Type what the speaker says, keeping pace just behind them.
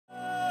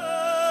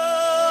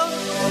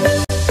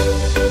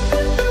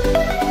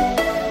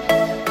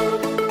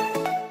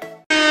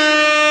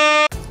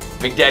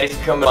Big Daddy's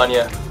coming on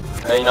you.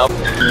 You know.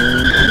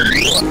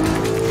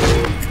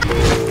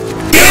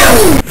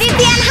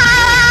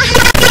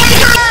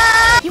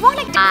 You want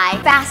to die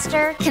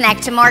faster,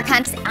 connect to more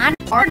countries on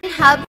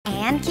VPNhub,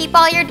 and keep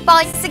all your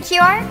devices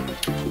secure?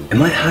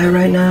 Am I high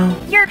right now?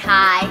 You're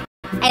high,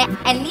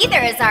 and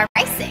neither is our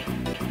pricing.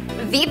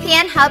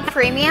 VPNhub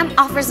Premium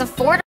offers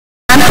affordable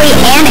monthly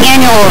and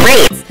annual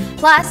rates.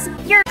 Plus,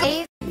 you're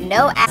safe,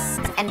 no ads,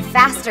 and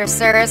faster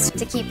service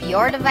to keep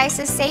your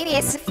devices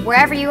safe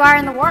wherever you are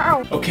in the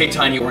world. Okay,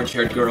 tiny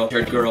orange-haired girl,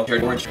 orange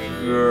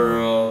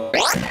girl.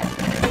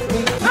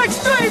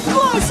 Extreme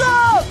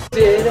close-up!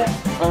 Get the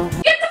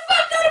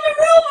fuck out of my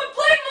room and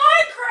play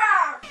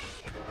Minecraft!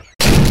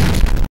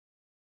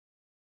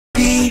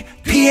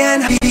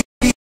 VPNhub.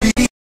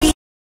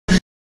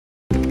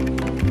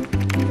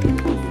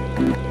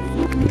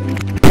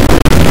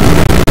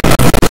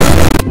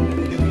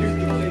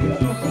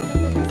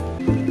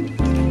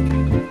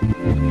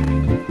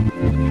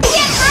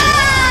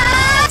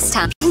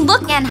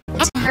 Look and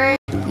her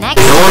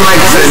next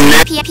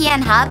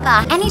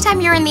VPNhub anytime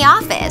you're in the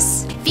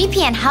office.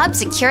 VPNhub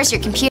secures your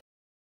computer.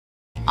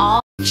 All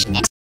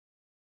shit.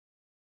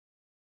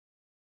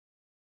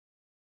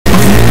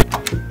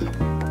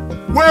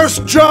 Where's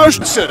Josh,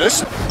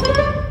 citizen?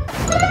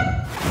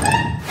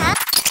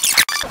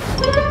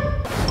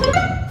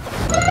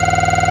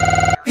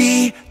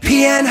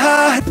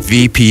 VPNhub.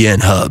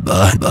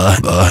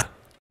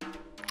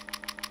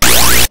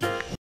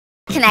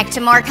 Connect to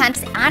more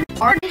countries on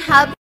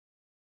VPNhub.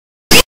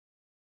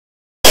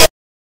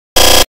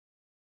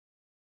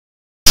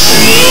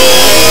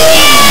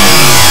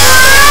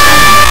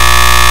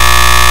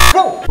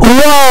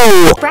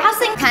 Whoa!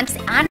 Browsing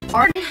countries on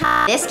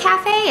VPNhub. This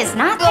cafe is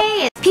not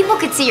gay. People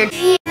could see your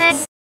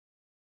penis.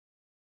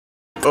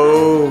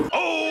 Oh.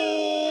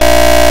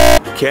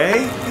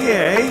 Okay,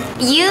 yay.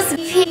 Use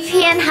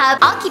VPNhub.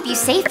 I'll keep you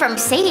safe from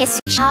sadist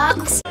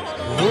hugs.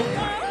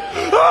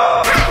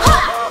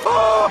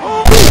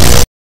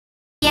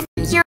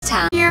 Your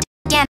time.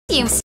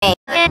 You stay.